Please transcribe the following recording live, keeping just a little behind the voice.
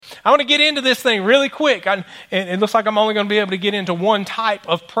I want to get into this thing really quick. And it looks like I'm only going to be able to get into one type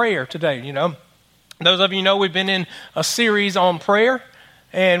of prayer today, you know. Those of you know we've been in a series on prayer,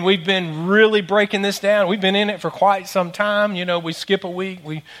 and we've been really breaking this down. We've been in it for quite some time. You know, we skip a week.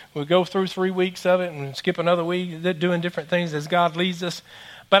 We go through 3 weeks of it and skip another week, doing different things as God leads us.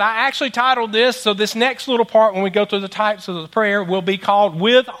 But I actually titled this, so this next little part when we go through the types of the prayer will be called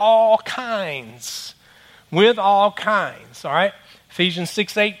With All Kinds. With all kinds, all right? Ephesians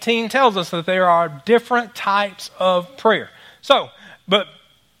 6:18 tells us that there are different types of prayer. So, but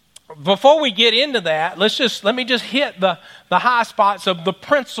before we get into that, let me just hit the high spots of the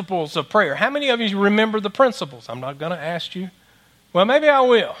principles of prayer. How many of you remember the principles? I'm not going to ask you. Well, maybe I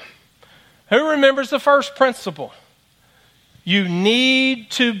will. Who remembers the first principle? You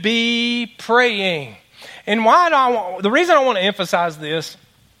need to be praying. And the reason I want to emphasize this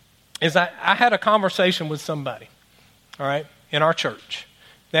is I had a conversation with somebody, all right, in our church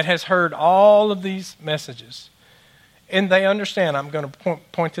that has heard all of these messages. And they understand I'm going to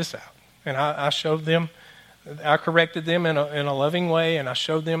point this out. And I showed them, I corrected them in a loving way, and I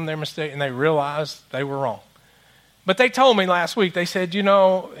showed them their mistake, and they realized they were wrong. But they told me last week, they said, you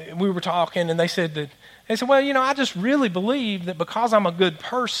know, we were talking, and they said, well, you know, I just really believe that because I'm a good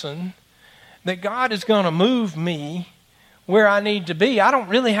person, that God is going to move me where I need to be. I don't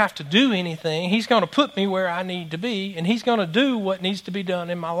really have to do anything. He's going to put me where I need to be, and He's going to do what needs to be done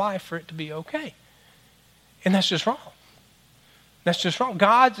in my life for it to be okay. And that's just wrong. That's just wrong.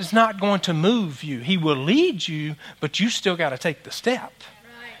 God is not going to move you. He will lead you, but you still got to take the step.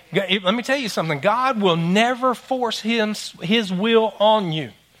 Right. Let me tell you something. God will never force His will on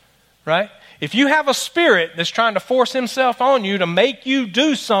you, right? If you have a spirit that's trying to force himself on you to make you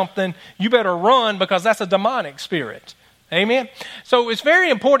do something, you better run, because that's a demonic spirit. Amen? So it's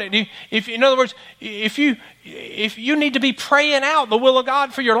very important. In other words, if you need to be praying out the will of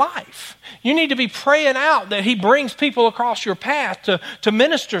God for your life, you need to be praying out that He brings people across your path to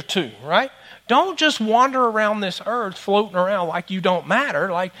minister to, right? Don't just wander around this earth floating around like you don't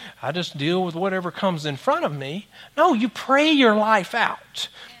matter, like I just deal with whatever comes in front of me. No, you pray your life out.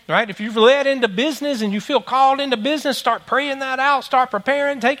 Right? If you've led into business and you feel called into business, start praying that out, start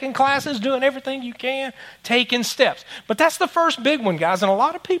preparing, taking classes, doing everything you can, taking steps. But that's the first big one, guys. And a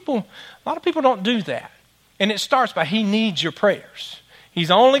lot of people don't do that. And it starts by He needs your prayers. He's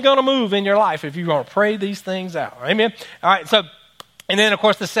only going to move in your life if you're going to pray these things out. Amen? All right. So, and then of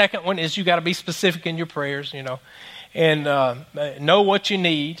course the second one is you got to be specific in your prayers, you know, and know what you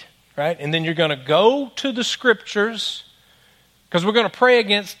need, right? And then you're going to go to the scriptures. Because we're going to pray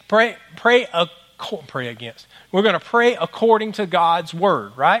according to God's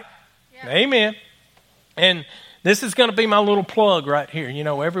word, right? Yeah. Amen. And this is going to be my little plug right here. You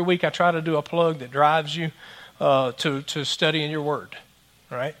know, every week I try to do a plug that drives you to studying your word,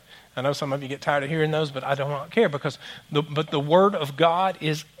 right? I know some of you get tired of hearing those, but I do not care, because the word of God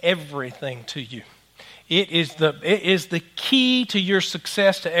is everything to you. It is the key to your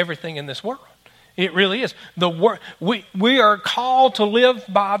success to everything in this world. It really is. The word. We are called to live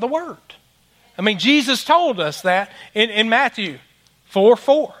by the word. I mean, Jesus told us that in Matthew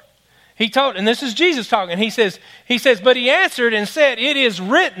 4:4. He told, and this is Jesus talking. He says, but He answered and said, it is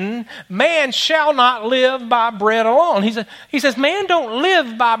written, man shall not live by bread alone. He says, man don't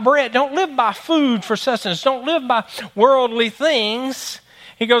live by bread, don't live by food for sustenance, don't live by worldly things.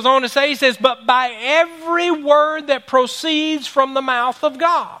 He goes on to say, he says, but by every word that proceeds from the mouth of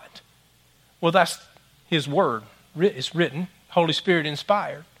God. Well, that's His word. It's written, Holy Spirit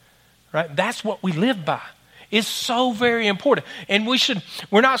inspired, right? That's what we live by. It's so very important. And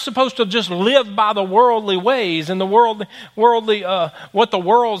we're not supposed to just live by the worldly ways and the worldly what the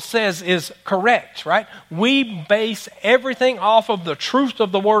world says is correct, right? We base everything off of the truth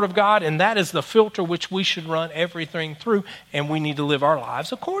of the Word of God, and that is the filter which we should run everything through, and we need to live our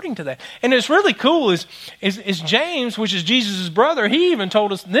lives according to that. And it's really cool is James, which is Jesus' brother, he even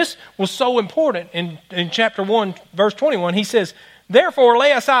told us this was so important in chapter 1, verse 21. He says, therefore,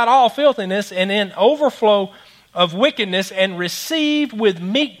 lay aside all filthiness and in overflow of wickedness, and receive with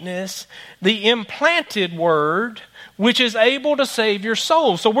meekness the implanted word, which is able to save your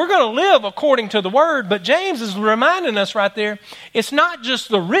soul. So we're going to live according to the word, but James is reminding us right there, it's not just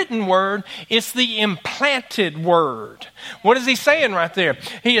the written word, it's the implanted word. What is he saying right there?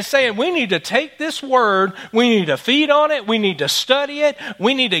 He is saying we need to take this word, we need to feed on it, we need to study it,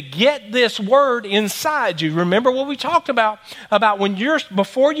 we need to get this word inside you. Remember what we talked about when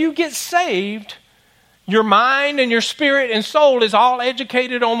before you get saved, your mind and your spirit and soul is all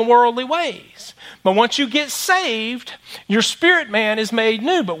educated on the worldly ways. But once you get saved, your spirit man is made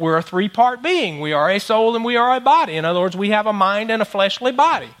new. But we're a three-part being. We are a soul and we are a body. In other words, we have a mind and a fleshly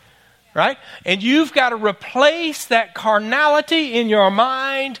body. right? And you've got to replace that carnality in your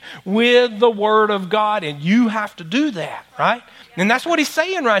mind with the Word of God, and you have to do that, right? And that's what he's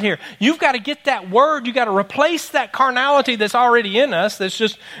saying right here. You've got to get that Word. You've got to replace that carnality that's already in us, that's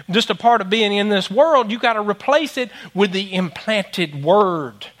just a part of being in this world. You've got to replace it with the implanted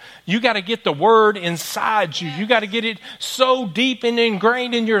Word. You got to get the Word inside you. You got to get it so deep and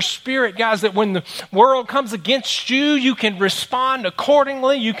ingrained in your spirit, guys, that when the world comes against you, you can respond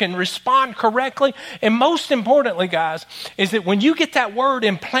accordingly. You can respond correctly. And most importantly, guys, is that when you get that Word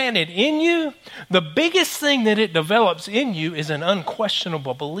implanted in you, the biggest thing that it develops in you is an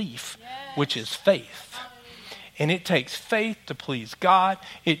unquestionable belief, which is faith. And it takes faith to please God.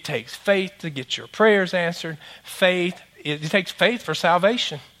 It takes faith to get your prayers answered. It takes faith for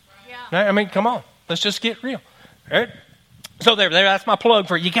salvation. I mean, come on. Let's just get real. All right? So there, that's my plug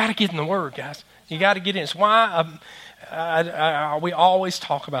for you got to get in the Word, guys. You got to get in. It's why we always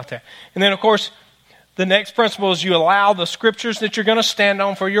talk about that. And then, of course, the next principle is you allow the scriptures that you're going to stand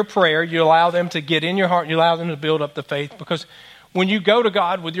on for your prayer, you allow them to get in your heart. You allow them to build up the faith. Because when you go to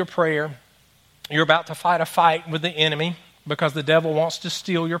God with your prayer, you're about to fight a fight with the enemy because the devil wants to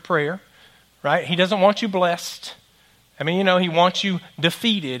steal your prayer, right? He doesn't want you blessed. I mean, he wants you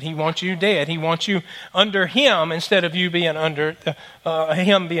defeated. He wants you dead. He wants you under him instead of you being under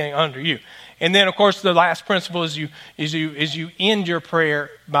him being under you. And then, of course, the last principle is you end your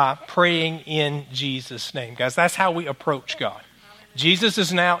prayer by praying in Jesus' name. Guys, that's how we approach God. Jesus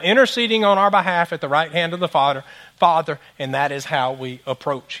is now interceding on our behalf at the right hand of the Father, and that is how we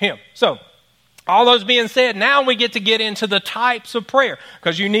approach him. So, all those being said, now we get into the types of prayer,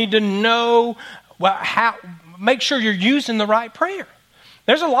 because you need to know make sure you're using the right prayer.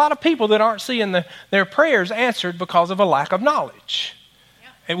 There's a lot of people that aren't seeing their prayers answered because of a lack of knowledge,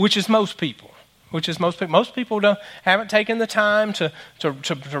 which is most people. Most people haven't taken the time to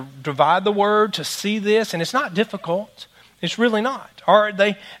divide the Word, to see this, and it's not difficult. It's really not. Or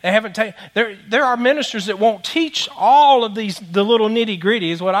they haven't taken. There are ministers that won't teach all of the little nitty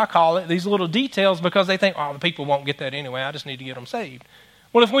gritty, is what I call it, these little details, because they think, the people won't get that anyway. I just need to get them saved.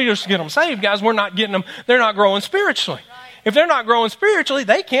 Well, if we just get them saved, guys, we're not getting them. They're not growing spiritually. Right. If they're not growing spiritually,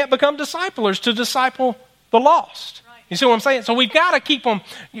 they can't become disciplers to disciple the lost. Right. You see what I'm saying? So we've got to keep them.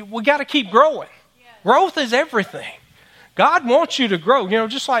 We got to keep growing. Yes. Growth is everything. God wants you to grow.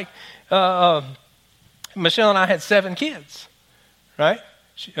 Just like Michelle and I had 7 kids, right?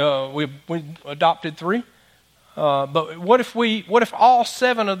 We adopted 3. But what if all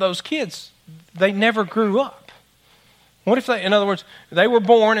 7 of those kids, they never grew up? What if in other words, they were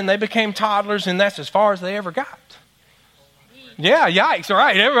born and they became toddlers and that's as far as they ever got? Yeah, yikes,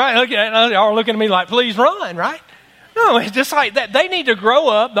 right? Everybody y'all are looking at me like, please run, right? No, it's just like that. They need to grow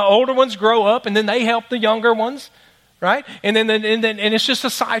up. The older ones grow up and then they help the younger ones, right? And then it's just a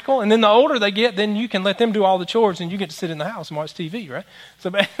cycle. And then the older they get, then you can let them do all the chores and you get to sit in the house and watch TV, right?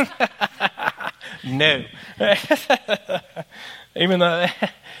 So, no. Even though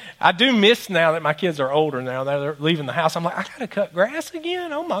I do miss now that my kids are older now, they're leaving the house. I'm like, I got to cut grass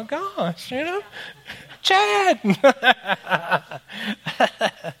again? Oh my gosh, Chad.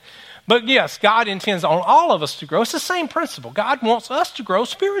 But yes, God intends on all of us to grow. It's the same principle. God wants us to grow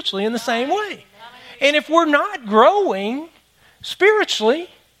spiritually in the same way. And if we're not growing spiritually,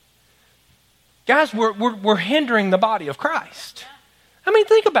 guys, we're hindering the body of Christ. I mean,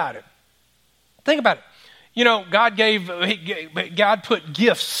 think about it. God put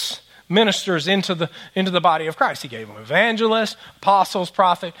gifts, ministers into the body of Christ. He gave them evangelists, apostles,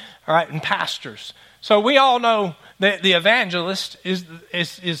 prophets, all right, and pastors. So we all know that the evangelist is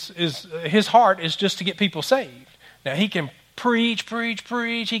his heart is just to get people saved. Now he can preach.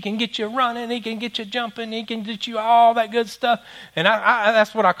 He can get you running. He can get you jumping. He can get you all that good stuff. And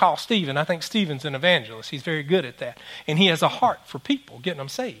that's what I call Stephen. I think Stephen's an evangelist. He's very good at that, and he has a heart for people, getting them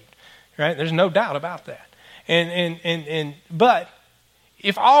saved. Right? There's no doubt about that. But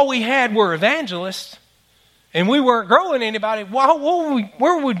if all we had were evangelists and we weren't growing anybody, where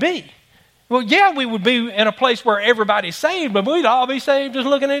would we be? Well, yeah, we would be in a place where everybody's saved, but we'd all be saved just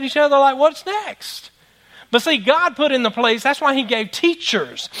looking at each other like, what's next? But see, God put in the place, that's why he gave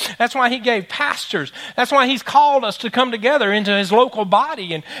teachers. That's why he gave pastors. That's why he's called us to come together into his local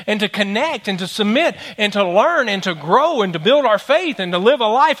body and to connect and to submit and to learn and to grow and to build our faith and to live a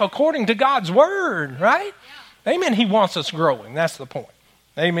life according to God's word, right? Yeah. Amen. He wants us growing. That's the point.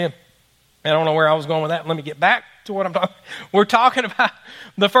 Amen. I don't know where I was going with that. Let me get back to what I'm talking about. We're talking about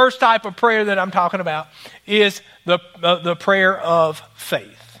the first type of prayer that I'm talking about is the prayer of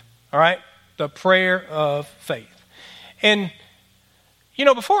faith. All right? The prayer of faith. And,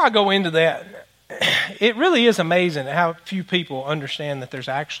 before I go into that, it really is amazing how few people understand that there's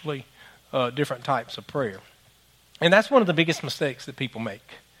actually different types of prayer. And that's one of the biggest mistakes that people make,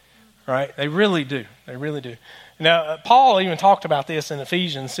 right? They really do. They really do. Now, Paul even talked about this in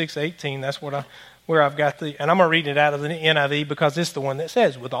Ephesians 6:18. That's where I've got and I'm going to read it out of the NIV because it's the one that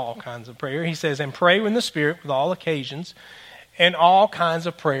says with all kinds of prayer. He says, and pray in the Spirit with all occasions and all kinds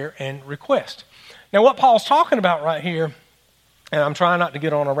of prayer and request. Now, what Paul's talking about right here, and I'm trying not to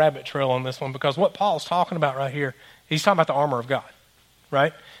get on a rabbit trail on this one, because what Paul's talking about right here, he's talking about the armor of God,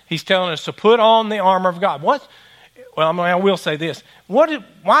 right? He's telling us to put on the armor of God. I will say this.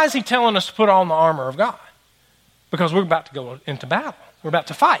 Why is he telling us to put on the armor of God? Because we're about to go into battle. We're about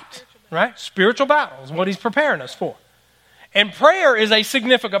to fight, right? Spiritual battle is what he's preparing us for. And prayer is a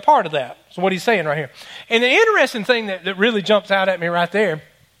significant part of that. That's what he's saying right here. And the interesting thing that really jumps out at me right there,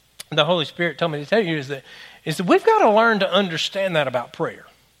 the Holy Spirit told me to tell you, is that we've got to learn to understand that about prayer.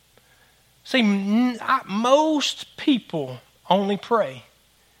 See, most people only pray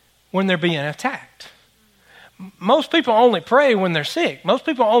when they're being attacked. Most people only pray when they're sick. Most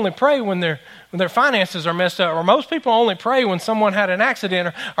people only pray when their finances are messed up. Or most people only pray when someone had an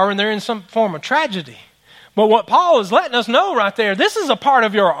accident or when they're in some form of tragedy. But what Paul is letting us know right there, this is a part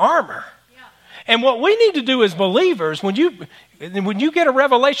of your armor. Yeah. And what we need to do as believers, when you get a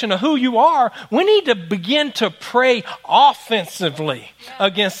revelation of who you are, we need to begin to pray offensively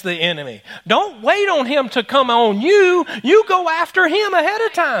against the enemy. Don't wait on him to come on you. You go after him ahead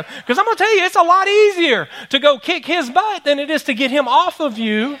of time. Because I'm going to tell you, it's a lot easier to go kick his butt than it is to get him off of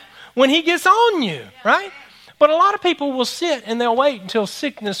you when he gets on you, right? But a lot of people will sit and they'll wait until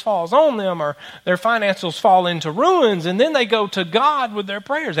sickness falls on them or their finances fall into ruins, and then they go to God with their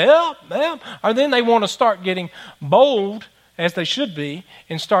prayers. Help. Or then they want to start getting bold, as they should be,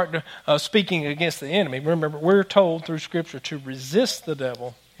 and start speaking against the enemy. Remember, we're told through Scripture to resist the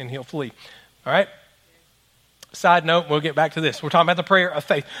devil and he'll flee. All right? Side note, we'll get back to this. We're talking about the prayer of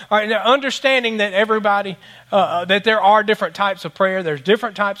faith. All right, now understanding that that there are different types of prayer. There's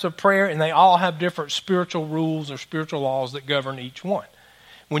different types of prayer, and they all have different spiritual rules or spiritual laws that govern each one.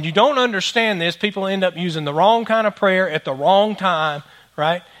 When you don't understand this, people end up using the wrong kind of prayer at the wrong time,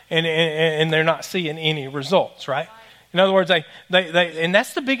 right? And they're not seeing any results, right? In other words, and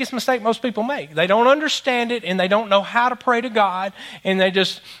that's the biggest mistake most people make. They don't understand it, and they don't know how to pray to God, and they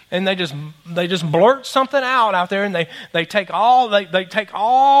just blurt something out there, and they take all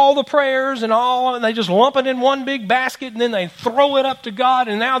the prayers and they just lump it in one big basket, and then they throw it up to God,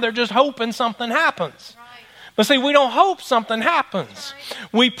 and now they're just hoping something happens. But see, we don't hope something happens.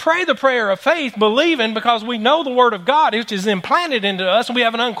 We pray the prayer of faith, believing because we know the Word of God, which is implanted into us, and we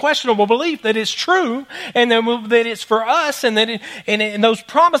have an unquestionable belief that it's true, and that it's for us, and and those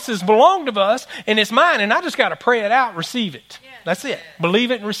promises belong to us, and it's mine, and I just got to pray it out, receive it. That's it. Believe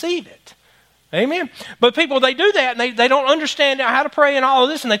it and receive it. Amen. But people, they do that, and they don't understand how to pray and all of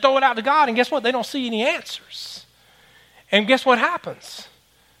this, and they throw it out to God, and guess what? They don't see any answers. And guess what happens?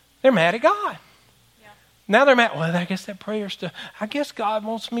 They're mad at God. Now they're mad. Well, I guess that prayer's I guess God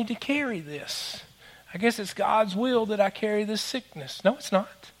wants me to carry this. I guess it's God's will that I carry this sickness. No, it's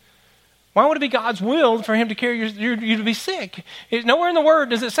not. Why would it be God's will for him to carry you to be sick? Nowhere in the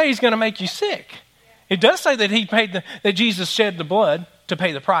Word does it say he's going to make you sick. It does say that that Jesus shed the blood to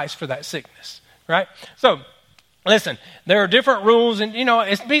pay the price for that sickness, right? So, listen, there are different rules, and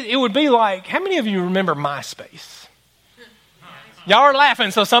it would be like, how many of you remember MySpace? Y'all are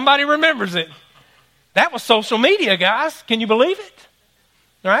laughing, so somebody remembers it. That was social media, guys. Can you believe it?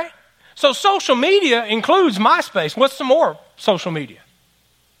 All right? So social media includes MySpace. What's some more social media?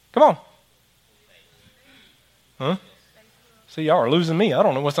 Come on. Huh? See, y'all are losing me. I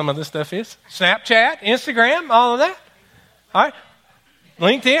don't know what some of this stuff is. Snapchat, Instagram, all of that. All right?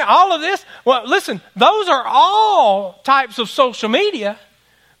 LinkedIn, all of this. Well, listen, those are all types of social media,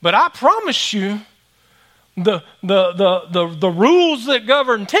 but I promise you, the rules that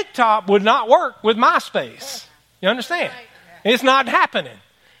govern TikTok would not work with MySpace. You understand? It's not happening.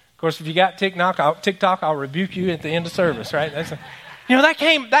 Of course, if you got TikTok, I'll rebuke you at the end of service, right? That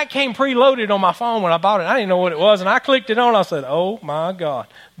came preloaded on my phone when I bought it. I didn't know what it was, and I clicked it on. I said, "Oh my God,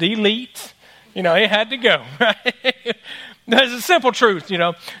 delete!" It had to go. Right? There's a simple truth,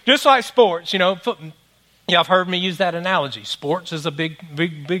 Just like sports, I've heard me use that analogy. Sports is a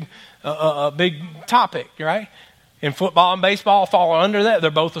big topic, right? And football and baseball fall under that.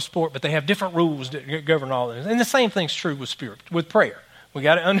 They're both a sport, but they have different rules that govern all of this. And the same thing's true with prayer. We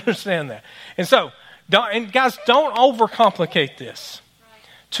got to understand that. And so, guys, don't overcomplicate this.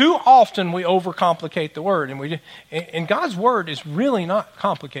 Too often we overcomplicate the Word, and God's Word is really not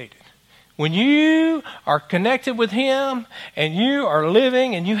complicated. When you are connected with Him and you are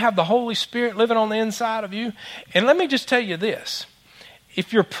living and you have the Holy Spirit living on the inside of you, and let me just tell you this.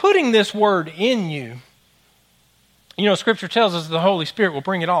 if you're putting this word in you, you know, Scripture tells us the Holy Spirit will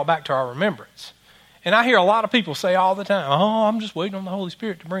bring it all back to our remembrance. And I hear a lot of people say all the time, oh, I'm just waiting on the Holy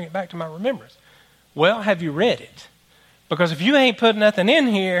Spirit to bring it back to my remembrance. Well, have you read it? Because if you ain't put nothing in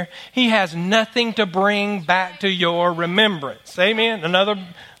here, he has nothing to bring back to your remembrance. Amen?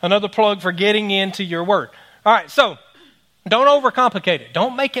 Another plug for getting into your word. All right, so don't overcomplicate it.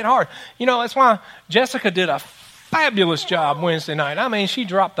 Don't make it hard. You know, that's why Jessica did a fabulous job Wednesday night. I mean, she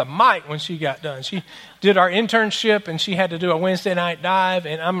dropped the mic when she got done. She did our internship, and she had to do a Wednesday night dive,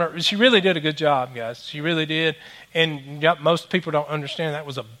 and she really did a good job, guys. She really did. And most people don't understand that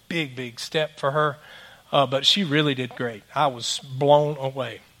was a big, big step for her, but she really did great. I was blown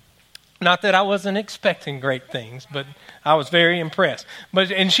away. Not that I wasn't expecting great things, but I was very impressed.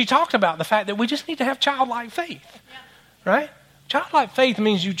 And she talked about the fact that we just need to have childlike faith, right? Childlike faith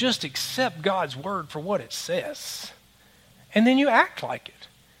means you just accept God's word for what it says, and then you act like it.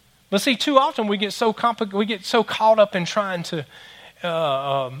 But see, too often we get so caught up in trying to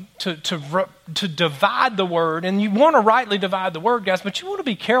divide the word, and you want to rightly divide the word, guys, but you want to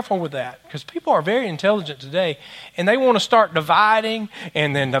be careful with that, because people are very intelligent today, and they want to start dividing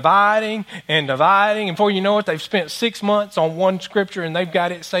and then dividing and dividing, and before you know it, they've spent 6 months on one scripture, and they've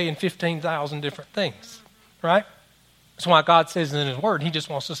got it saying 15,000 different things, right? That's why God says in his word, he just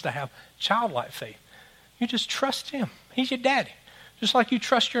wants us to have childlike faith. You just trust him. He's your daddy. Just like you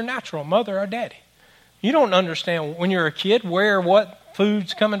trust your natural mother or daddy. You don't understand when you're a kid what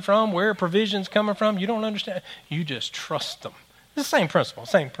food's coming from, where provision's coming from. You don't understand. You just trust them. It's the same principle,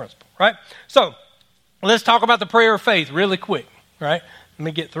 right? So let's talk about the prayer of faith really quick, right? Let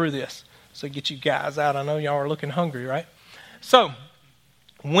me get through this so get you guys out. I know y'all are looking hungry, right? So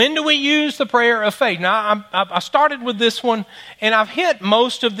when do we use the prayer of faith? Now, I started with this one, and I've hit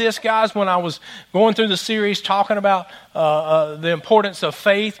most of this, guys, when I was going through the series talking about the importance of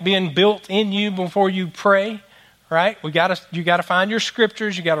faith being built in you before you pray, right? You got to find your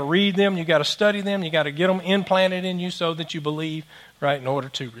scriptures. You got to read them. You got to study them. You got to get them implanted in you so that you believe, right, in order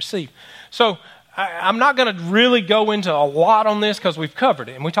to receive. So I'm not going to really go into a lot on this because we've covered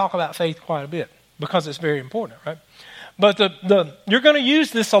it, and we talk about faith quite a bit because it's very important, right? But you're going to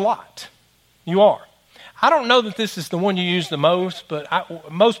use this a lot. You are. I don't know that this is the one you use the most, but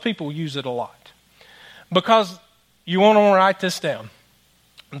most people use it a lot. Because you want to write this down.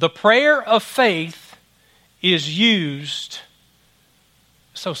 The prayer of faith is used,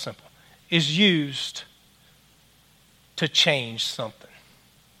 so simple, is used to change something.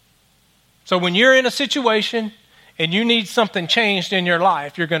 So when you're in a situation and you need something changed in your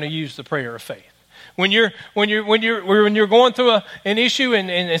life, you're going to use the prayer of faith. When you're going through an issue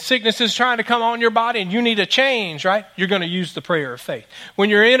and sickness is trying to come on your body and you need a change, right? You're going to use the prayer of faith. When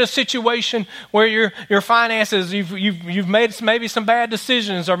you're in a situation where your finances, you've made maybe some bad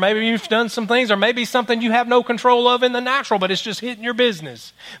decisions, or maybe you've done some things, or maybe something you have no control of in the natural, but it's just hitting your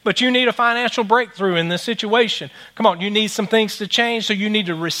business. But you need a financial breakthrough in this situation. Come on, you need some things to change, so you need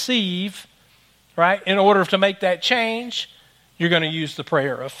to receive, right? In order to make that change, you're going to use the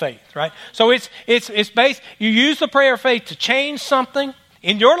prayer of faith, right? So it's based, you use the prayer of faith to change something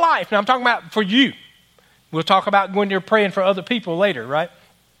in your life. Now I'm talking about for you. We'll talk about when you're praying for other people later, right?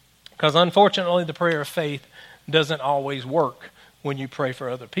 Because unfortunately the prayer of faith doesn't always work when you pray for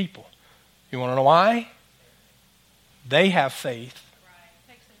other people. You want to know why? They have faith.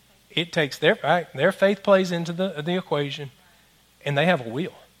 It takes their faith plays into the equation, and they have a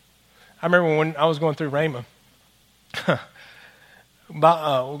will. I remember when I was going through Rhema,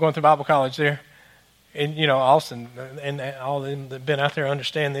 we're going through Bible college there, and Austin and all them that have been out there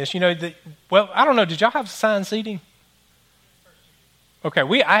understand this. Well, I don't know. Did y'all have assigned seating? Okay,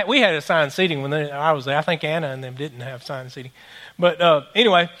 we had assigned seating when I was there. I think Anna and them didn't have assigned seating, but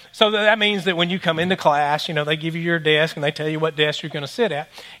anyway, so that means that when you come into class, they give you your desk and they tell you what desk you're going to sit at,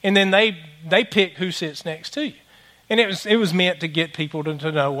 and then they pick who sits next to you, and it was meant to get people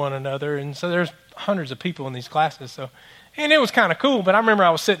to know one another, and so there's hundreds of people in these classes, so. And it was kind of cool, but I remember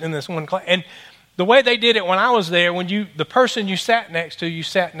I was sitting in this one class, and the way they did it when I was there, the person you sat next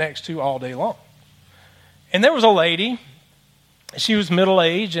to all day long. And there was a lady, she was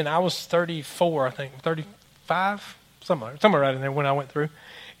middle-aged, and I was 34, I think, 35, somewhere right in there when I went through.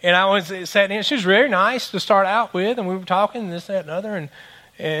 And I was sat in, she was very nice to start out with, and we were talking, this, that, and other,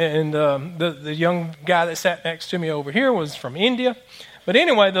 and the young guy that sat next to me over here was from India. But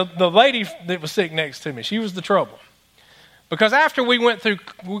anyway, the lady that was sitting next to me, she was the trouble. Because after we went through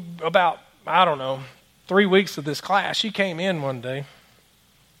about, 3 weeks of this class, she came in one day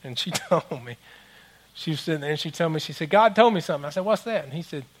and she told me, she was sitting there and she told me, she said, God told me something. I said, what's that? And he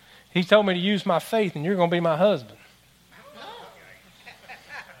said, he told me to use my faith and you're going to be my husband.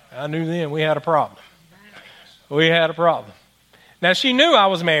 I knew then we had a problem. We had a problem. Now, she knew I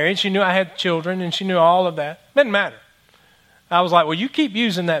was married. She knew I had children, and she knew all of that. Didn't matter. I was like, well, you keep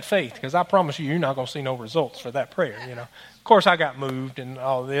using that faith, because I promise you, you're not going to see no results for that prayer, you know. Of course, I got moved and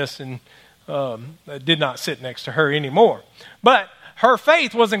all this, and did not sit next to her anymore. But her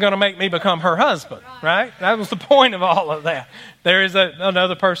faith wasn't going to make me become her husband, right? That was the point of all of that. There is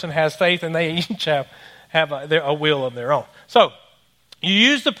another person has faith, and they each have a will of their own. So, you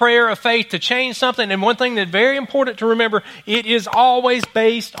use the prayer of faith to change something, and one thing that's very important to remember, it is always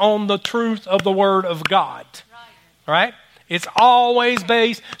based on the truth of the Word of God. Right? It's always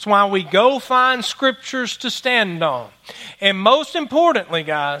based. That's why we go find scriptures to stand on. And most importantly,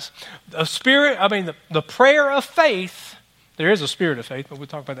 guys, the prayer of faith, there is a spirit of faith, but we'll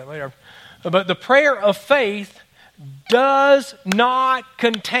talk about that later. But the prayer of faith does not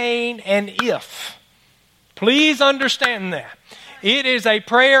contain an if. Please understand that. It is a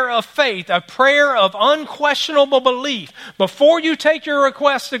prayer of faith, a prayer of unquestionable belief. Before you take your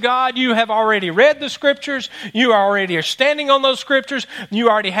request to God, you have already read the scriptures. You already are standing on those scriptures. You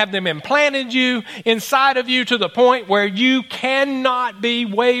already have them implanted inside of you to the point where you cannot be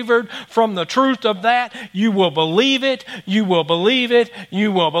wavered from the truth of that. You will believe it. You will believe it.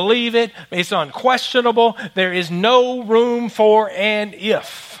 You will believe it. It's unquestionable. There is no room for an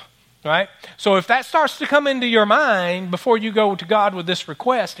if. Right? So if that starts to come into your mind before you go to God with this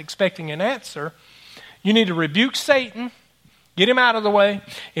request, expecting an answer, you need to rebuke Satan, get him out of the way.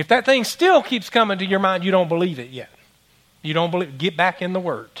 If that thing still keeps coming to your mind, you don't believe it yet. You don't believe, get back in the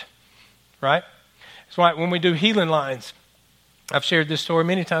Word. Right? That's why when we do healing lines, I've shared this story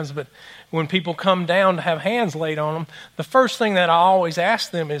many times, but when people come down to have hands laid on them, the first thing that I always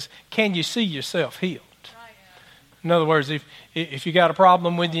ask them is, can you see yourself healed? In other words, if you got a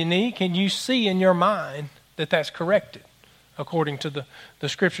problem with your knee, can you see in your mind that that's corrected according to the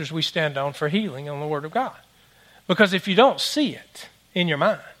scriptures we stand on for healing on the Word of God? Because if you don't see it in your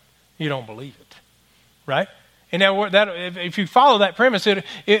mind, you don't believe it, right? And if you follow that premise,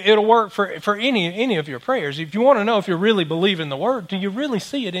 it'll work for any of your prayers. If you want to know if you really believe in the Word, do you really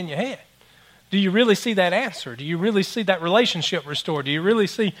see it in your head? Do you really see that answer? Do you really see that relationship restored? Do you really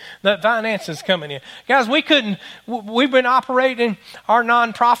see that finances coming in? Guys, we've been operating our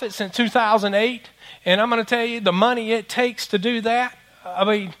nonprofit since 2008, and I'm going to tell you the money it takes to do that, I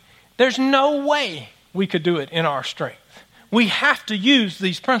mean, there's no way we could do it in our strength. We have to use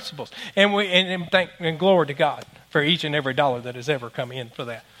these principles, and glory to God for each and every dollar that has ever come in for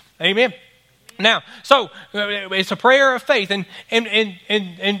that. Amen? Now, so it's a prayer of faith, and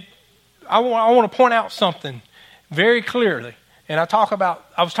I want to point out something very clearly. And I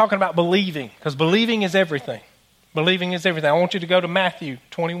was talking about believing, because believing is everything. Believing is everything. I want you to go to Matthew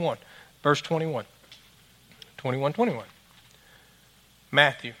 21, verse 21. 21.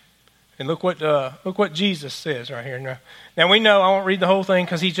 Matthew. And look what Jesus says right here. Now we know, I won't read the whole thing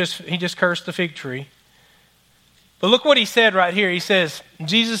because he just cursed the fig tree. But look what he said right here. He says,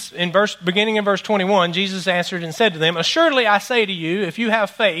 beginning in verse 21, Jesus answered and said to them, "Assuredly I say to you, if you have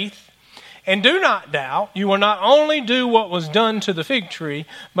faith, and do not doubt, you will not only do what was done to the fig tree,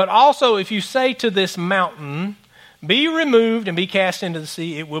 but also if you say to this mountain, be removed and be cast into the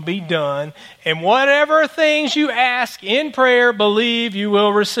sea, it will be done. And whatever things you ask in prayer, believe you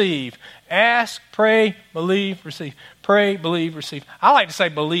will receive." Ask, pray, believe, receive. Pray, believe, receive. I like to say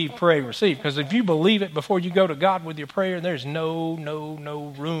believe, pray, receive, because if you believe it before you go to God with your prayer, there's no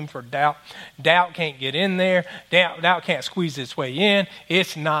room for doubt. Doubt can't get in there. Doubt can't squeeze its way in.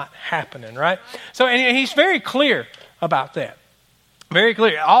 It's not happening, right? So, and he's very clear about that. Very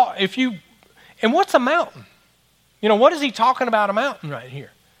clear. And what's a mountain? You know, what is he talking about a mountain right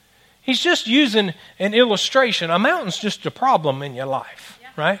here? He's just using an illustration. A mountain's just a problem in your life,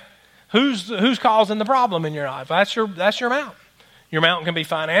 right? Who's causing the problem in your life? That's your mountain. Your mountain can be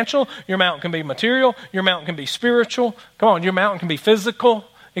financial. Your mountain can be material. Your mountain can be spiritual. Come on, your mountain can be physical.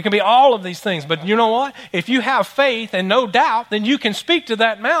 It can be all of these things. But you know what? If you have faith and no doubt, then you can speak to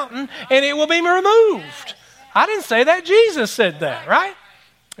that mountain and it will be removed. I didn't say that. Jesus said that, right?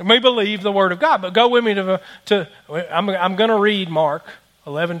 And we believe the Word of God. But go with me I'm going to read Mark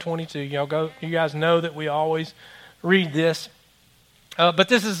 11:22. You guys know that we always read this. But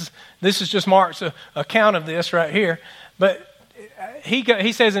this is just Mark's account of this right here. But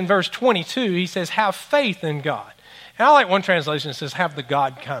he says in verse 22, he says, have faith in God. And I like one translation that says, have the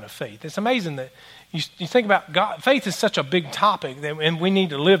God kind of faith. It's amazing that you think about God. Faith is such a big topic, and we need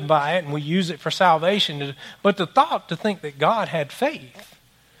to live by it, and we use it for salvation. But the thought to think that God had faith,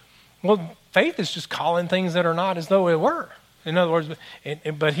 well, faith is just calling things that are not as though it were. In other words,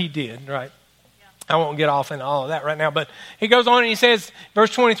 but he did, right? I won't get off into all of that right now, but he goes on and he says,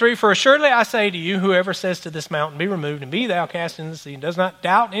 verse 23, "For assuredly I say to you, whoever says to this mountain, be removed and be thou cast into the sea, and does not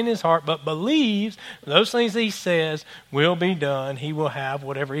doubt in his heart, but believes those things that he says will be done, he will have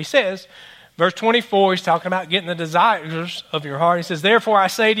whatever he says." Verse 24, he's talking about getting the desires of your heart. He says, "Therefore I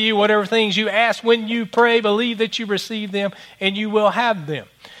say to you, whatever things you ask when you pray, believe that you receive them, and you will have them."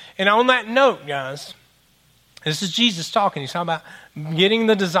 And on that note, guys, this is Jesus talking. He's talking about getting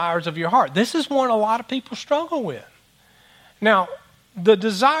the desires of your heart. This is one a lot of people struggle with. Now, the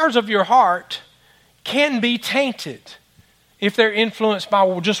desires of your heart can be tainted if they're influenced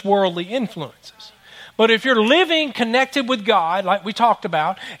by just worldly influences. But if you're living connected with God, like we talked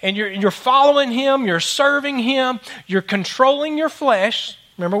about, and you're following Him, you're serving Him, you're controlling your flesh.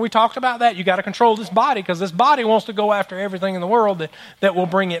 Remember we talked about that? You got to control this body because this body wants to go after everything in the world that will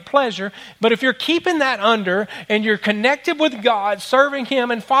bring it pleasure. But if you're keeping that under and you're connected with God, serving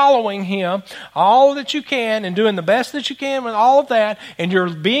Him and following Him all that you can and doing the best that you can with all of that, and you're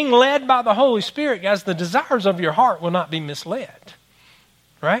being led by the Holy Spirit, guys, the desires of your heart will not be misled.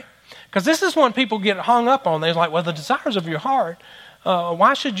 Right? Because this is when people get hung up on. They're like, well, the desires of your heart,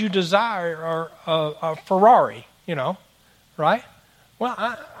 why should you desire a Ferrari, right?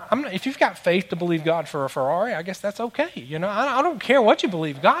 Well, if you've got faith to believe God for a Ferrari, I guess that's okay. I don't care what you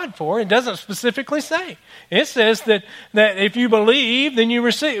believe God for. It doesn't specifically say. It says that if you believe, then you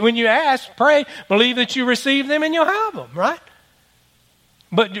receive. When you ask, pray, believe that you receive them and you'll have them, right?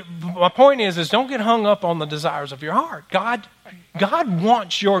 But my point is don't get hung up on the desires of your heart. God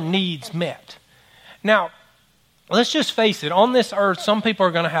wants your needs met. Now, let's just face it. On this earth, some people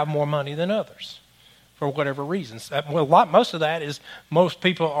are going to have more money than others for whatever reasons. Most of that is most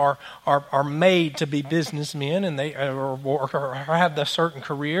people are made to be businessmen, and they or have a certain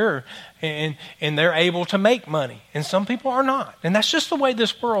career, and they're able to make money. And some people are not. And that's just the way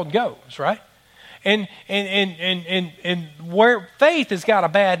this world goes, right? And where faith has got a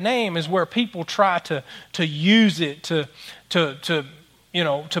bad name is where people try to use it to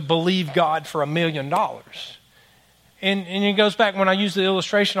believe God for $1 million. And it goes back when I use the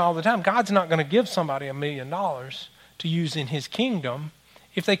illustration all the time. God's not going to give somebody $1 million to use in His kingdom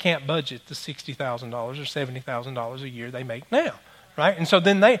if they can't budget the $60,000 or $70,000 a year they make now. Right? And so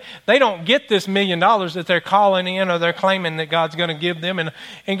then they don't get this $1 million that they're calling in or they're claiming that God's going to give them. And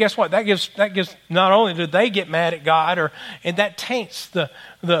guess what? That gives not only do they get mad at God, and that taints the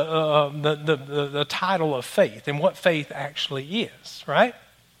title of faith and what faith actually is, right?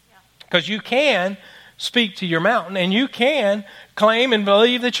 Because you can speak to your mountain and you can claim and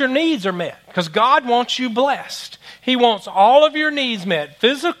believe that your needs are met because God wants you blessed. He wants all of your needs met: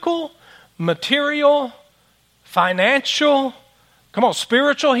 physical, material, financial,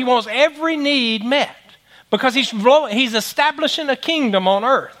 spiritual. He wants every need met because he's establishing a kingdom on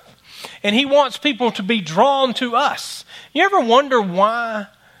earth. And He wants people to be drawn to us. You ever wonder why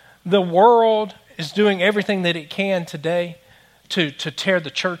the world is doing everything that it can today to tear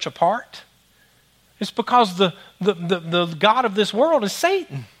the church apart? It's because the God of this world is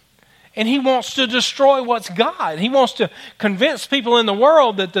Satan. And he wants to destroy what's God. He wants to convince people in the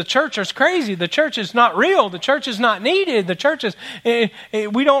world that the church is crazy. The church is not real. The church is not needed. The church is,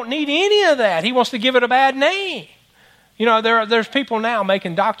 we don't need any of that. He wants to give it a bad name. There's people now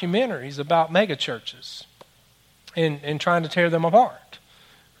making documentaries about mega churches and trying to tear them apart,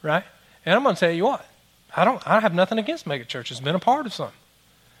 right? And I'm going to tell you what, I have nothing against mega churches. Been a part of some.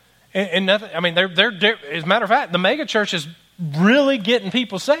 And nothing, they're as a matter of fact, the mega church is really getting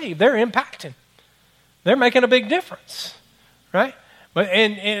people saved. They're impacting. They're making a big difference, right? But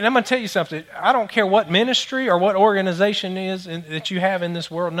and I'm going to tell you something. I don't care what ministry or what organization is that you have in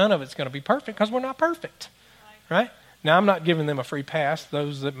this world. None of it's going to be perfect because we're not perfect, right? Now, I'm not giving them a free pass,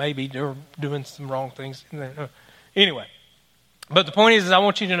 those that maybe are doing some wrong things. Anyway, but the point is I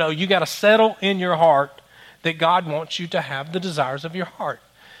want you to know you got to settle in your heart that God wants you to have the desires of your heart.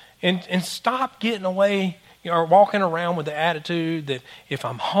 And stop getting away or walking around with the attitude that if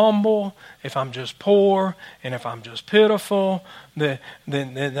I'm humble, if I'm just poor, and if I'm just pitiful, then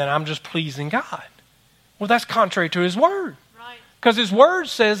I'm just pleasing God. Well, that's contrary to His Word. Because His Word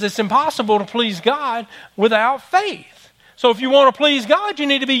says it's impossible to please God without faith. So if you want to please God, you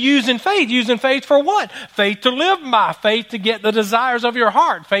need to be using faith. Using faith for what? Faith to live by. Faith to get the desires of your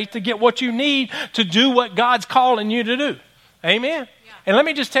heart. Faith to get what you need to do what God's calling you to do. Amen? And let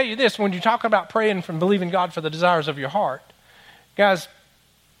me just tell you this, when you talk about praying and believing God for the desires of your heart, guys,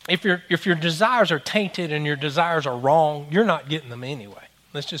 if your desires are tainted and your desires are wrong, you're not getting them anyway.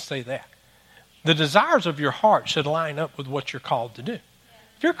 Let's just say that. The desires of your heart should line up with what you're called to do.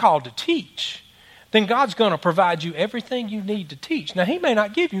 If you're called to teach, then God's going to provide you everything you need to teach. Now, he may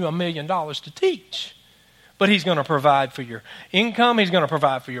not give you $1 million to teach, but he's going to provide for your income. He's going to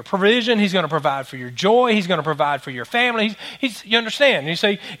provide for your provision. He's going to provide for your joy. He's going to provide for your family. You understand? You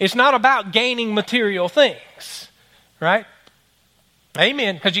see, it's not about gaining material things, right?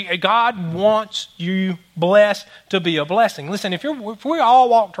 Amen. Because God wants you blessed to be a blessing. Listen, if we all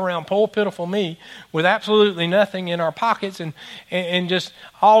walked around, poor, pitiful me, with absolutely nothing in our pockets and just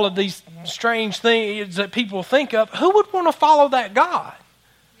all of these strange things that people think of, who would want to follow that God?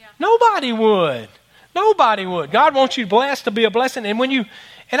 Yeah. Nobody would. Nobody would. God wants you blessed to be a blessing. And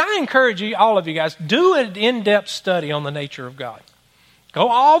I encourage you, all of you guys, do an in-depth study on the nature of God. Go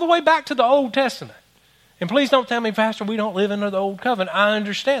all the way back to the Old Testament. And please don't tell me, Pastor, we don't live under the Old Covenant. I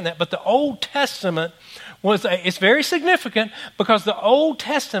understand that. But the Old Testament it's very significant because the Old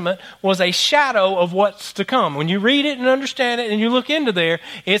Testament was a shadow of what's to come. When you read it and understand it and you look into there,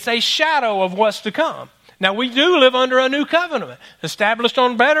 it's a shadow of what's to come. Now, we do live under a new covenant, established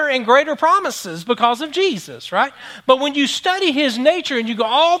on better and greater promises because of Jesus, right? But when you study his nature and you go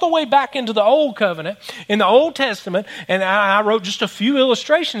all the way back into the Old Covenant, in the Old Testament, and I wrote just a few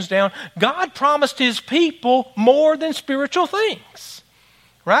illustrations down, God promised his people more than spiritual things,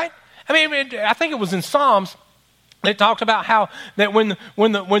 right? I mean, I think it was in Psalms. They talked about how that when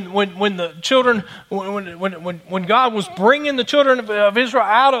the children, when God was bringing the children of Israel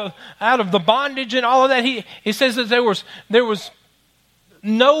out of the bondage and all of that, he says that there was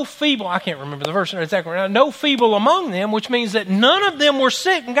no feeble. I can't remember the verse exactly right now. No feeble among them, which means that none of them were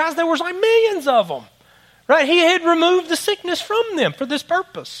sick. And guys, there was like millions of them, right? He had removed the sickness from them for this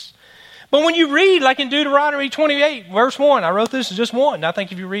purpose. But when you read, like in Deuteronomy 28, verse 1, I wrote this as just one. I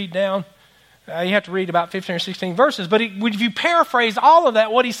think if you read down. You have to read about 15 or 16 verses. But if you paraphrase all of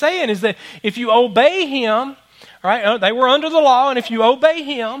that, what he's saying is that if you obey him, right? They were under the law, and if you obey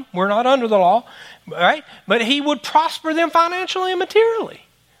him, we're not under the law, right? But he would prosper them financially and materially,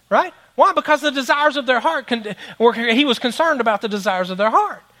 right? Why? Because the desires of their heart, he was concerned about the desires of their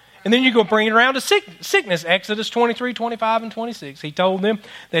heart. And then you go bring it around to sickness. Exodus 23, 25, and 26. He told them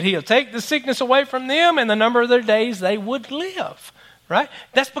that he'll take the sickness away from them and the number of their days they would live. Right?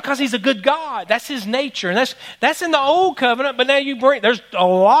 That's because he's a good God. That's his nature. And that's in the Old Covenant, but now there's a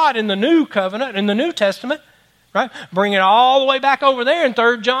lot in the New Covenant, in the New Testament, right? Bring it all the way back over there in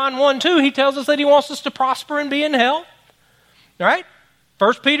 3 John 1:2, he tells us that he wants us to prosper and be in health. Right?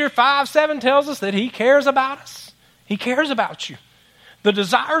 1 Peter 5:7 tells us that he cares about us. He cares about you. The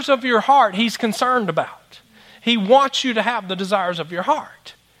desires of your heart, he's concerned about. He wants you to have the desires of your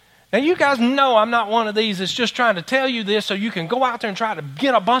heart. Now, you guys know I'm not one of these that's just trying to tell you this so you can go out there and try to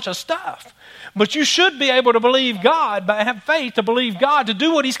get a bunch of stuff. But you should be able to believe God, have faith to believe God to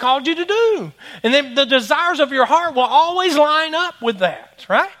do what he's called you to do. And then the desires of your heart will always line up with that,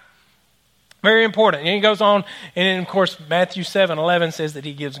 right? Very important. And he goes on, and then, of course, Matthew 7:11 says that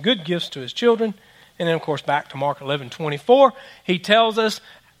he gives good gifts to his children. And then, of course, back to Mark 11:24, he tells us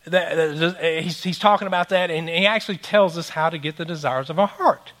that he's talking about that, and he actually tells us how to get the desires of our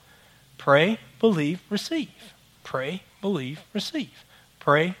heart. Pray, believe, receive. Pray, believe, receive.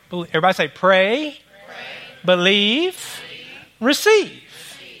 Pray, believe. Everybody say pray, believe, receive.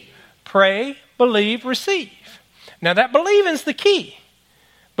 Pray, believe, receive. Now that believing is the key.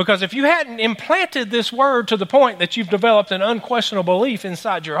 Because if you hadn't implanted this word to the point that you've developed an unquestionable belief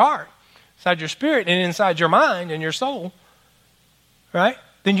inside your heart, inside your spirit, and inside your mind and your soul, right?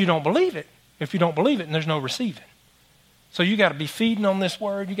 Then you don't believe it. If you don't believe it, then there's no receiving. So you got to be feeding on this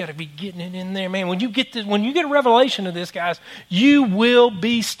word. You got to be getting it in there, man. When you get a revelation of this, guys, you will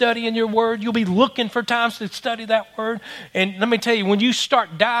be studying your word. You'll be looking for times to study that word. And let me tell you, when you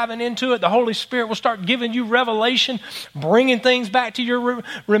start diving into it, the Holy Spirit will start giving you revelation, bringing things back to your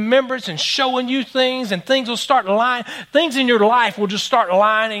remembrance and showing you things, and things in your life will just start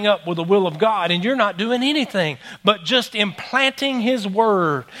lining up with the will of God, and you're not doing anything but just implanting his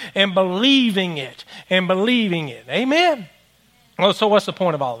word and believing it. Amen. Well, so what's the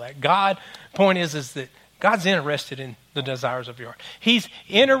point of all that? Point is that God's interested in the desires of your heart. He's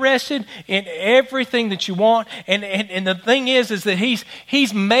interested in everything that you want. And the thing is that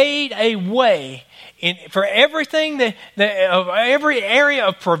he's made a way for everything of every area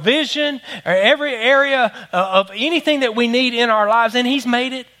of provision or every area of anything that we need in our lives, and he's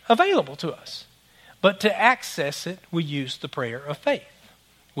made it available to us. But to access it, we use the prayer of faith,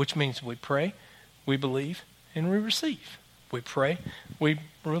 which means we pray, we believe, and we receive. We pray, we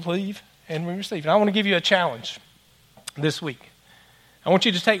believe, and we receive. And I want to give you a challenge this week. I want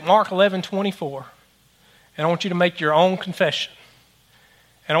you to take Mark 11:24, and I want you to make your own confession.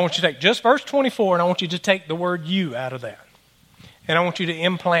 And I want you to take just verse 24, and I want you to take the word "you" out of that. And I want you to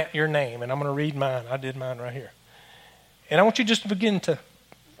implant your name. And I'm going to read mine. I did mine right here. And I want you just to begin to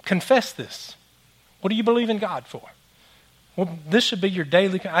confess this. What do you believe in God for? Well, this should be your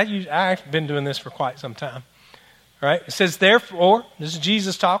daily. I've been doing this for quite some time. Right? It says, therefore, this is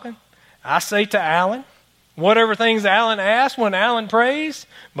Jesus talking. I say to Alan, whatever things Alan asks when Alan prays,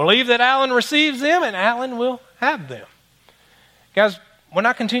 believe that Alan receives them and Alan will have them. Guys, when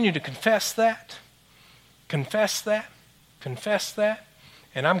I continue to confess that,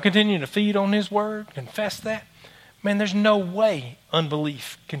 and I'm continuing to feed on His Word, confess that, man, there's no way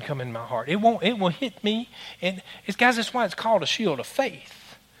unbelief can come in my heart. It won't. It will hit me. And guys, that's why it's called a shield of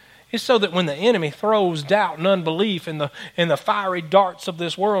faith. It's so that when the enemy throws doubt and unbelief and the fiery darts of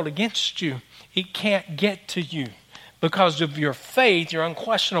this world against you, it can't get to you because of your faith, your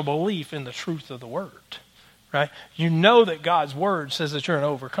unquestionable belief in the truth of the Word. Right? You know that God's Word says that you're an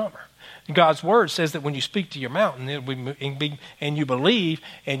overcomer. God's Word says that when you speak to your mountain, and you believe,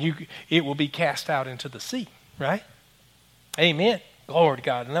 and it will be cast out into the sea. Right? Amen. Glory to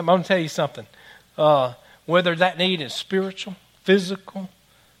God. And I'm going to tell you something. Whether that need is spiritual, physical,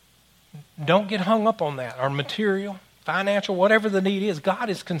 don't get hung up on that, or material, financial, whatever the need is. God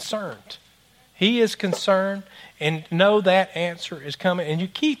is concerned. He is concerned, and know that answer is coming, and you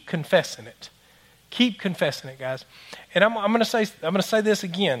keep confessing it. Keep confessing it, guys. And I'm going to say this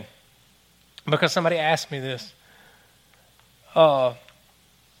again, because somebody asked me this. Because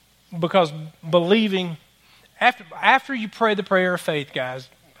believing, after you pray the prayer of faith, guys,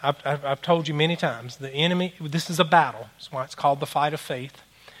 I've told you many times, the enemy, this is a battle. That's why it's called the fight of faith.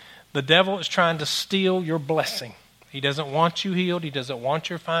 The devil is trying to steal your blessing. He doesn't want you healed. He doesn't want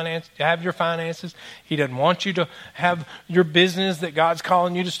to have your finances. He doesn't want you to have your business that God's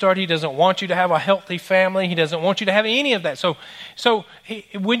calling you to start. He doesn't want you to have a healthy family. He doesn't want you to have any of that. So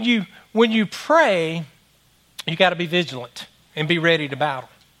when you pray, you got to be vigilant and be ready to battle.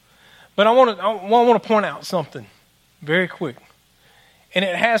 But I want to point out something very quick, and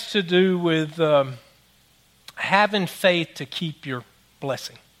it has to do with having faith to keep your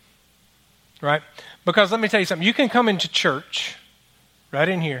blessing. Right? Because let me tell you something. You can come into church, right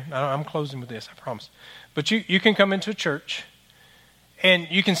in here. I'm closing with this, I promise. But you can come into a church, and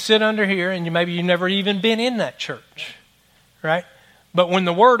you can sit under here, and maybe you've never even been in that church. Right? But when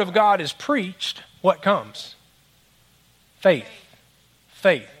the Word of God is preached, what comes? Faith.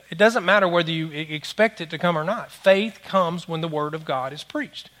 Faith. It doesn't matter whether you expect it to come or not. Faith comes when the Word of God is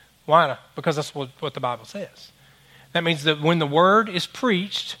preached. Why not? Because that's what the Bible says. That means that when the Word is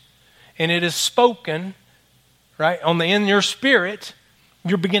preached, and it is spoken, right, in your spirit,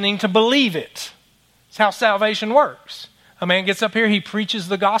 you're beginning to believe it. It's how salvation works. A man gets up here, he preaches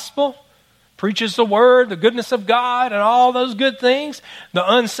the gospel, preaches the word, the goodness of God, and all those good things.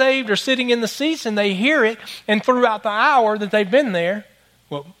 The unsaved are sitting in the seats, and they hear it, and throughout the hour that they've been there,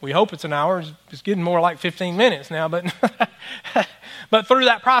 well, we hope it's an hour. It's getting more like 15 minutes now, but but through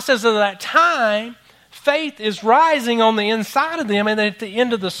that process of that time, faith is rising on the inside of them, and at the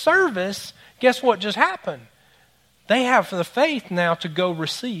end of the service, guess what just happened? They have the faith now to go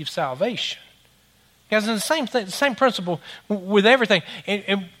receive salvation. Guys, it's the same thing, the same principle with everything.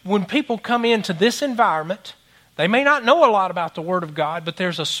 And when people come into this environment, they may not know a lot about the Word of God, but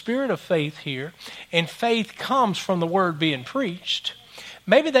there's a spirit of faith here, and faith comes from the Word being preached.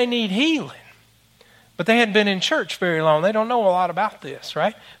 Maybe they need healing, but they hadn't been in church very long. They don't know a lot about this,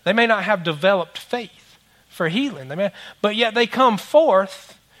 right? They may not have developed faith for healing. But yet they come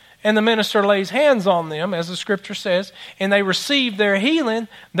forth, and the minister lays hands on them, as the scripture says, and they receive their healing.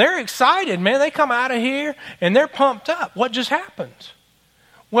 They're excited, man. They come out of here, and they're pumped up. What just happened?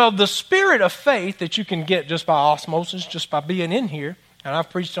 Well, the spirit of faith that you can get just by osmosis, just by being in here, and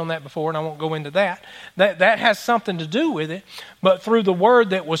I've preached on that before, and I won't go into that. That has something to do with it. But through the word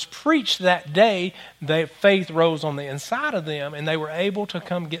that was preached that day, faith rose on the inside of them, and they were able to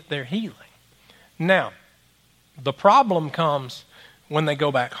come get their healing. Now, the problem comes when they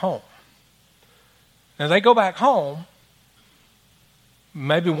go back home. Now, they go back home,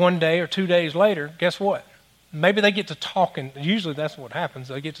 maybe one day or 2 days later, guess what? Maybe they get to talking. Usually that's what happens.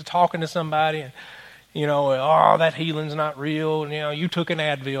 They get to talking to somebody, and, oh, that healing's not real. And, you took an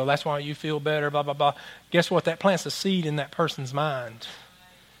Advil. That's why you feel better, blah, blah, blah. Guess what? That plants a seed in that person's mind.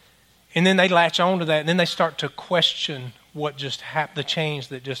 And then they latch on to that, and then they start to question what just happened, the change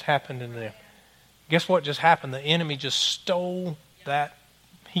that just happened in them. Guess what just happened? The enemy just stole that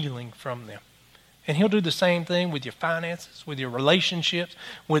healing from them. And he'll do the same thing with your finances, with your relationships,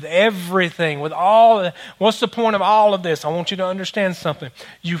 with everything, with all. What's the point of all of this? I want you to understand something.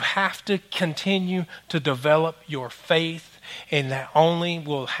 You have to continue to develop your faith And that only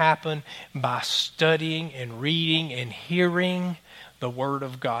will happen by studying and reading and hearing the Word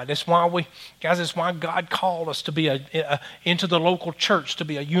of God. That's why that's why God called us to be into the local church, to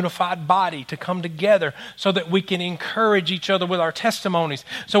be a unified body, to come together so that we can encourage each other with our testimonies,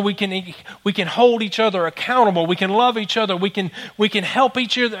 so we can hold each other accountable, we can love each other, we can help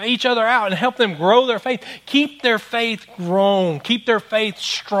each other out and help them grow their faith, keep their faith grown, keep their faith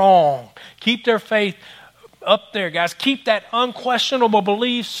strong, keep their faith up there, guys. Keep that unquestionable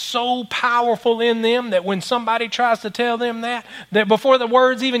belief so powerful in them that when somebody tries to tell them that before the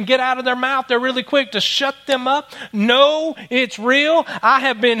words even get out of their mouth, they're really quick to shut them up. No, it's real. I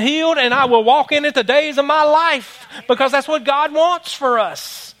have been healed and I will walk in it the days of my life, because that's what God wants for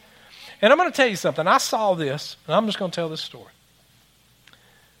us. And I'm going to tell you something. I saw this, and I'm just going to tell this story.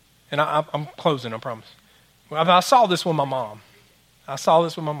 And I'm closing, I promise. I saw this with my mom.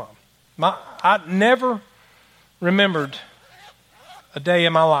 I never remembered a day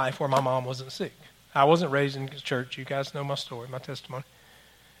in my life where my mom wasn't sick. I wasn't raised in church. You guys know my story, my testimony.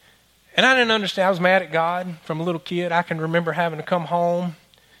 And I didn't understand. I was mad at God from a little kid. I can remember having to come home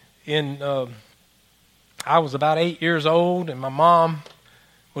I was about 8 years old, and my mom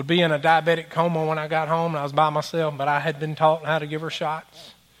would be in a diabetic coma when I got home, and I was by myself, but I had been taught how to give her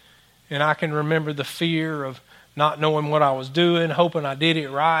shots. And I can remember the fear of not knowing what I was doing, hoping I did it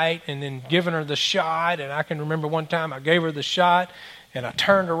right, and then giving her the shot. And I can remember one time I gave her the shot, and I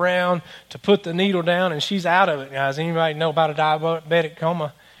turned around to put the needle down, and she's out of it, guys. Anybody know about a diabetic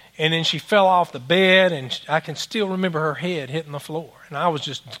coma? And then she fell off the bed, and I can still remember her head hitting the floor. And I was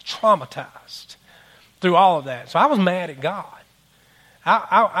just traumatized through all of that. So I was mad at God.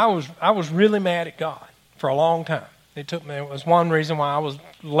 I was really mad at God for a long time. It was one reason why I was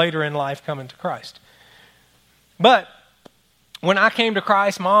later in life coming to Christ. But when I came to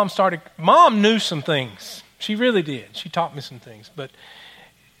Christ, Mom knew some things. She really did. She taught me some things. But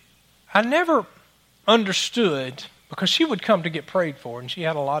I never understood, because she would come to get prayed for, and she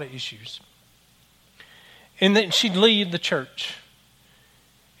had a lot of issues. And then she'd leave the church.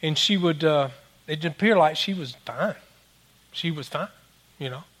 And she would, it appeared like she was fine. She was fine,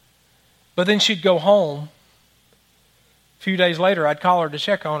 But then she'd go home. A few days later, I'd call her to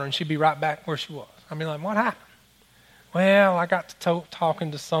check on her, and she'd be right back where she was. I'd be like, what happened? Well, I got to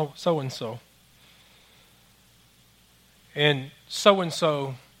talking to so-and-so. And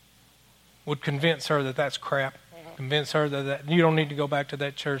so-and-so would convince her that that's crap. Convince her that you don't need to go back to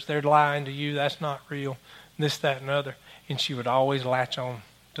that church. They're lying to you. That's not real. This, that, and other. And she would always latch on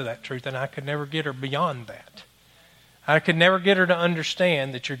to that truth. And I could never get her beyond that. I could never get her to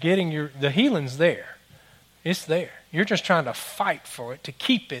understand that you're getting the healing's there. It's there. You're just trying to fight for it, to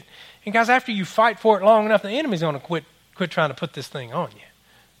keep it. And guys, after you fight for it long enough, the enemy's going to quit trying to put this thing on you.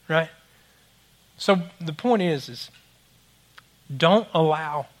 Right? So the point is don't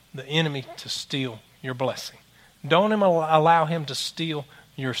allow the enemy to steal your blessing. Don't allow him to steal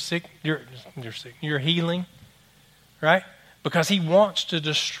your healing. Right? Because he wants to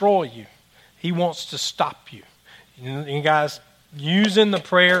destroy you. He wants to stop you. And guys, using the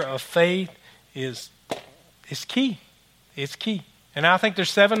prayer of faith is key. It's key. And I think there's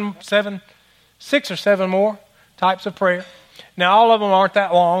 6 or 7 more types of prayer. Now, all of them aren't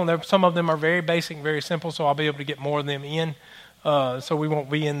that long. Some of them are very basic, very simple, so I'll be able to get more of them in. So we won't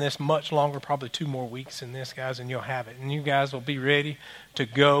be in this much longer, probably 2 more weeks in this, guys, and you'll have it. And you guys will be ready to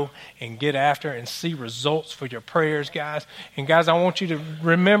go and get after and see results for your prayers, guys. And guys, I want you to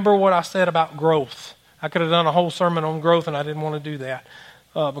remember what I said about growth. I could have done a whole sermon on growth, and I didn't want to do that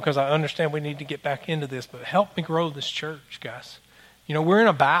because I understand we need to get back into this. But help me grow this church, guys. We're in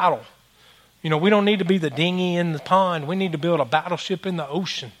a battle. We don't need to be the dinghy in the pond. We need to build a battleship in the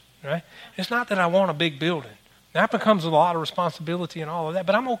ocean, right? It's not that I want a big building. That becomes a lot of responsibility and all of that,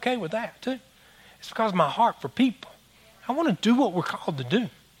 but I'm okay with that too. It's because of my heart for people. I want to do what we're called to do.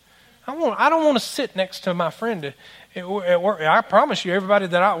 I don't want to sit next to my friend at work. I promise you, everybody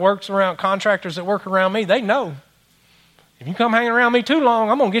that works around, contractors that work around me, they know. If you come hanging around me too long,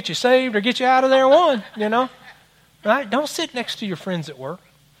 I'm going to get you saved or get you out of there one, Right? Don't sit next to your friends at work.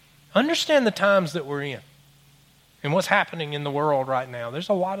 Understand the times that we're in and what's happening in the world right now. There's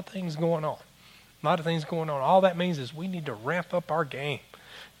a lot of things going on. All that means is we need to ramp up our game.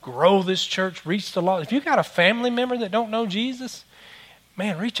 Grow this church, reach the lost. If you got a family member that don't know Jesus,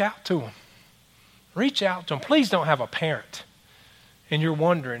 man, reach out to them. Reach out to them. Please don't have a parent and you're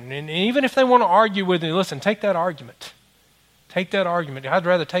wondering. And even if they want to argue with you, listen, take that argument. Take that argument. I'd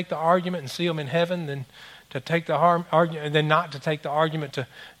rather take the argument and see them in heaven than to take the argument, and then not to take the argument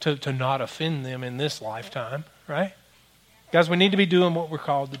to not offend them in this lifetime, right? Guys, we need to be doing what we're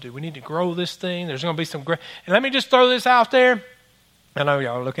called to do. We need to grow this thing. There's going to be some great... And let me just throw this out there. I know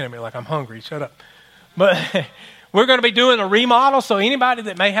y'all are looking at me like I'm hungry. Shut up. But we're going to be doing a remodel, so anybody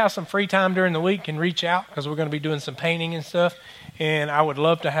that may have some free time during the week can reach out, because we're going to be doing some painting and stuff. And I would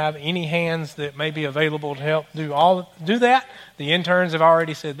love to have any hands that may be available to help do that. The interns have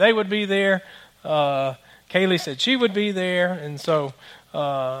already said they would be there. Kaylee said she would be there. And so,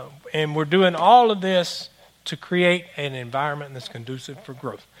 and we're doing all of this to create an environment that's conducive for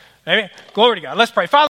growth. Amen. Glory to God. Let's pray. Father,